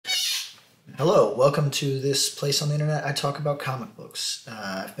Hello, welcome to this place on the internet. I talk about comic books.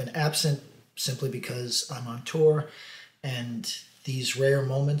 I've been absent simply because I'm on tour, and these rare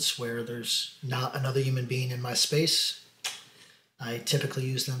moments where there's not another human being in my space, I typically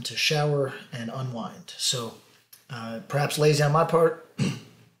use them to shower and unwind. So perhaps lazy on my part,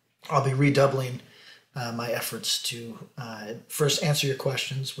 I'll be redoubling my efforts to first answer your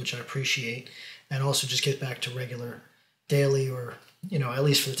questions, which I appreciate, and also just get back to regular daily or at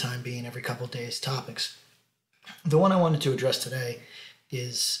least for the time being, every couple of days, topics. The one I wanted to address today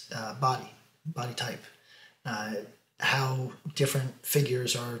is body type, how different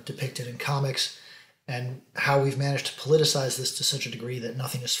figures are depicted in comics, and how we've managed to politicize this to such a degree that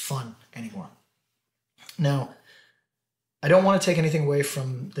nothing is fun anymore. Now, I don't want to take anything away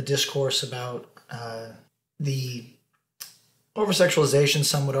from the discourse about the over-sexualization,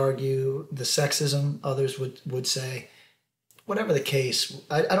 some would argue, the sexism, others would say. Whatever the case,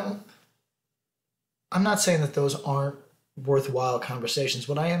 I'm not saying that those aren't worthwhile conversations.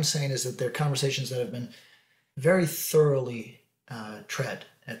 What I am saying is that they're conversations that have been very thoroughly tread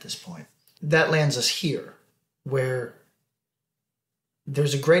at this point. That lands us here, where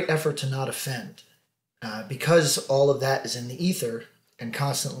there's a great effort to not offend. Because all of that is in the ether and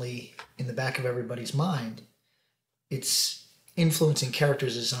constantly in the back of everybody's mind, it's influencing character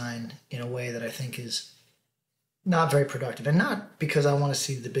design in a way that I think is not very productive. And not because I want to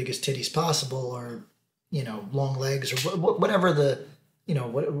see the biggest titties possible or, long legs or whatever the,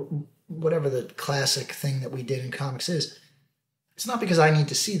 whatever the classic thing that we did in comics is. It's not because I need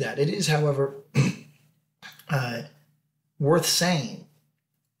to see that. It is, however, worth saying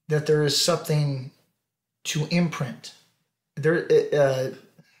that there is something to imprint.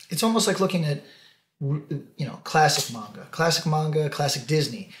 It's almost like looking at, classic manga, classic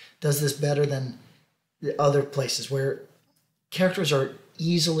Disney does this better than the other places, where characters are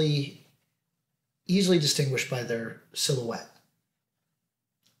easily distinguished by their silhouette.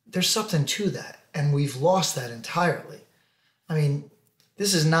 There's something to that, and we've lost that entirely. I mean,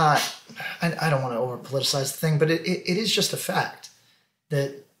 this is not, I don't want to over-politicize the thing, but it is just a fact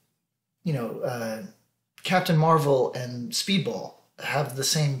that, Captain Marvel and Speedball have the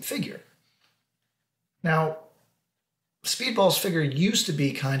same figure. Now, Speedball's figure used to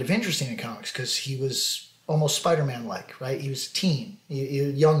be kind of interesting in comics because he was almost Spider-Man-like, right? He was a teen, a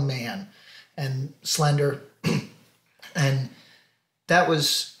young man, and slender, and that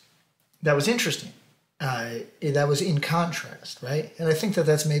was interesting. That was in contrast, right? And I think that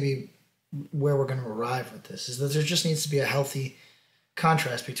that's maybe where we're going to arrive with this, is that there just needs to be a healthy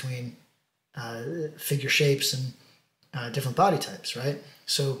contrast between figure shapes and different body types, right?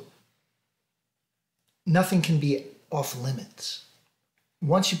 So nothing can be off limits.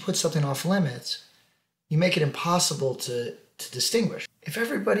 Once you put something off limits, you make it impossible to distinguish. If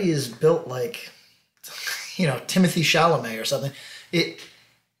everybody is built like, Timothy Chalamet or something, the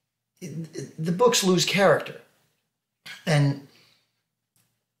books lose character. And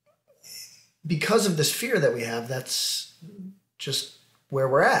because of this fear that we have, that's just where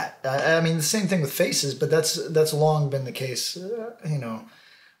we're at. I mean, the same thing with faces, but that's long been the case.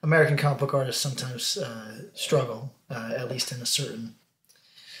 American comic book artists sometimes struggle, at least in a certain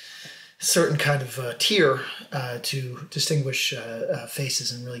kind of tier, to distinguish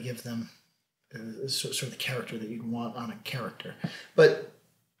faces and really give them sort of the character that you want on a character. But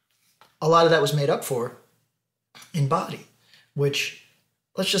a lot of that was made up for in body, which,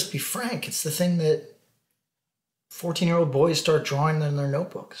 let's just be frank, it's the thing that 14-year-old boys start drawing in their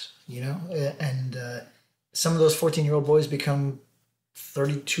notebooks, and some of those 14-year-old boys become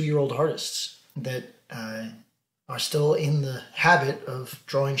 32-year-old artists that are still in the habit of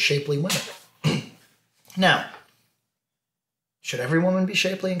drawing shapely women. Now, should every woman be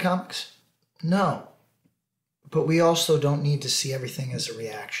shapely in comics? No. But we also don't need to see everything as a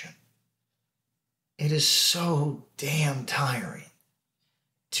reaction. It is so damn tiring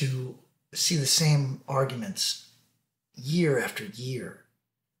to see the same arguments year after year.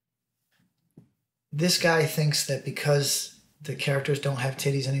 This guy thinks that because the characters don't have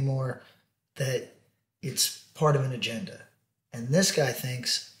titties anymore, that it's part of an agenda. And this guy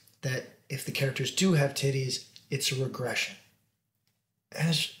thinks that if the characters do have titties, it's a regression.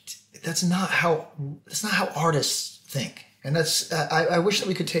 And that's not how artists think. And that's I wish that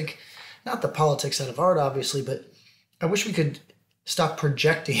we could take not the politics out of art, obviously, but I wish we could stop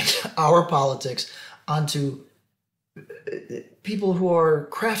projecting our politics onto people who are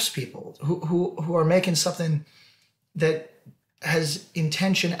craftspeople, who are making something that has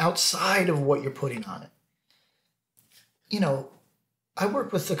intention outside of what you're putting on it. I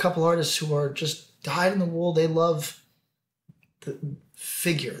work with a couple artists who are just dyed in the wool. They love the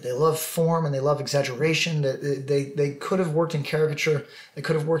figure. They love form and they love exaggeration. They could have worked in caricature. They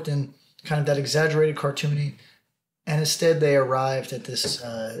could have worked in kind of that exaggerated cartoony. And instead they arrived at this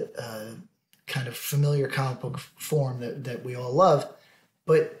kind of familiar comic book form that we all love.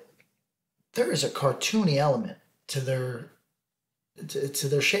 But there is a cartoony element to their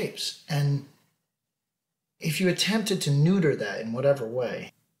shapes. And if you attempted to neuter that in whatever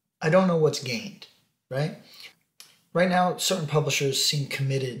way, I don't know what's gained, right? Right now, certain publishers seem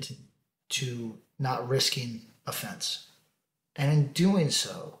committed to not risking offense. And in doing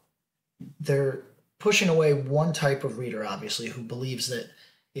so, they're pushing away one type of reader, obviously, who believes that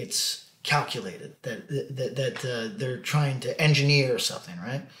it's calculated, that they're trying to engineer something,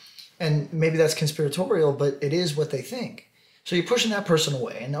 right? And maybe that's conspiratorial, but it is what they think. So you're pushing that person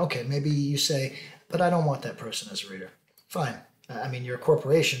away. And okay, maybe you say, but I don't want that person as a reader. Fine. I mean, you're a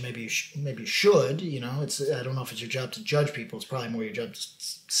corporation. Maybe you should. You know, I don't know if it's your job to judge people. It's probably more your job to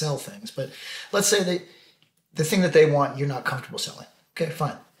sell things. But let's say that the thing that they want, you're not comfortable selling. Okay,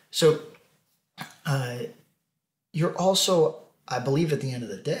 fine. So you're also, I believe, at the end of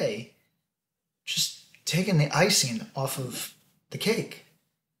the day, just taking the icing off of the cake.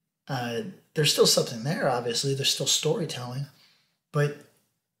 There's still something there, obviously. There's still storytelling, but it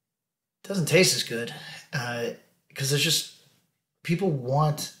doesn't taste as good because there's just people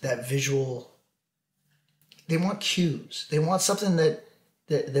want that visual. They want cues. They want something that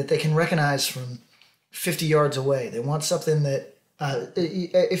they can recognize from 50 yards away. They want something that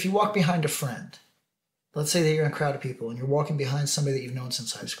if you walk behind a friend, let's say that you're in a crowd of people and you're walking behind somebody that you've known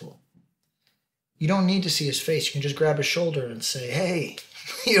since high school. You don't need to see his face. You can just grab his shoulder and say, hey,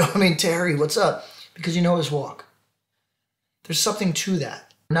 you know what I mean, Terry, what's up? Because you know his walk. There's something to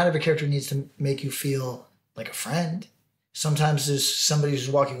that. Not every character needs to make you feel like a friend. Sometimes there's somebody who's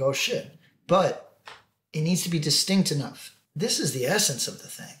walking, oh shit. But it needs to be distinct enough. This is the essence of the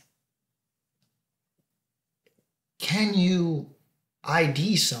thing. Can you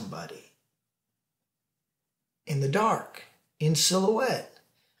ID somebody in the dark, in silhouette,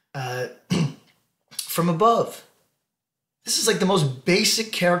 from above? This is like the most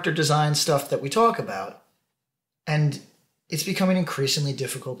basic character design stuff that we talk about. And it's becoming increasingly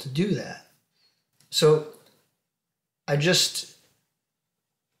difficult to do that. So I don't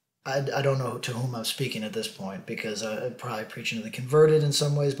know to whom I'm speaking at this point because I'm probably preaching to the converted in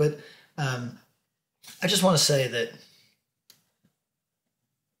some ways, but I just want to say that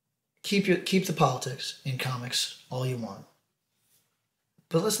keep the politics in comics all you want,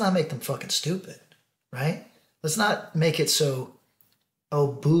 but let's not make them fucking stupid, right? Let's not make it so,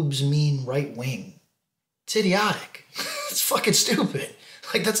 oh, boobs mean right wing. It's idiotic. It's fucking stupid.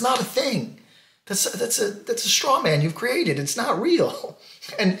 Like, that's not a thing. That's a straw man you've created. It's not real.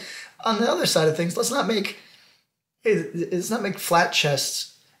 And on the other side of things, let's not make flat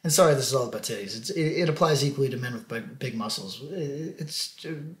chests. And sorry, this is all about titties. It applies equally to men with big muscles. It's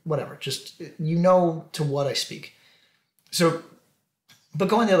whatever. Just, you know to what I speak. So, but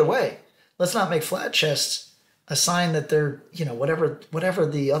going the other way, let's not make flat chests a sign that they're, you know, whatever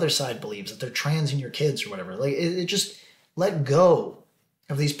the other side believes, that they're transing your kids or whatever. Like, it just let go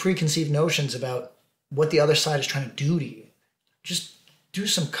of these preconceived notions about what the other side is trying to do to you. Just do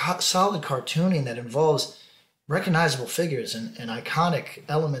some solid cartooning that involves recognizable figures and iconic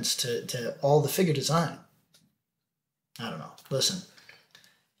elements to all the figure design. I don't know. Listen,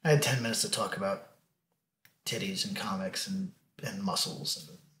 I had 10 minutes to talk about titties and comics and muscles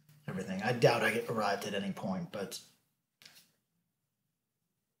and everything. I doubt I arrived at any point, but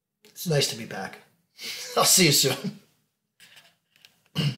it's nice to be back. I'll see you soon.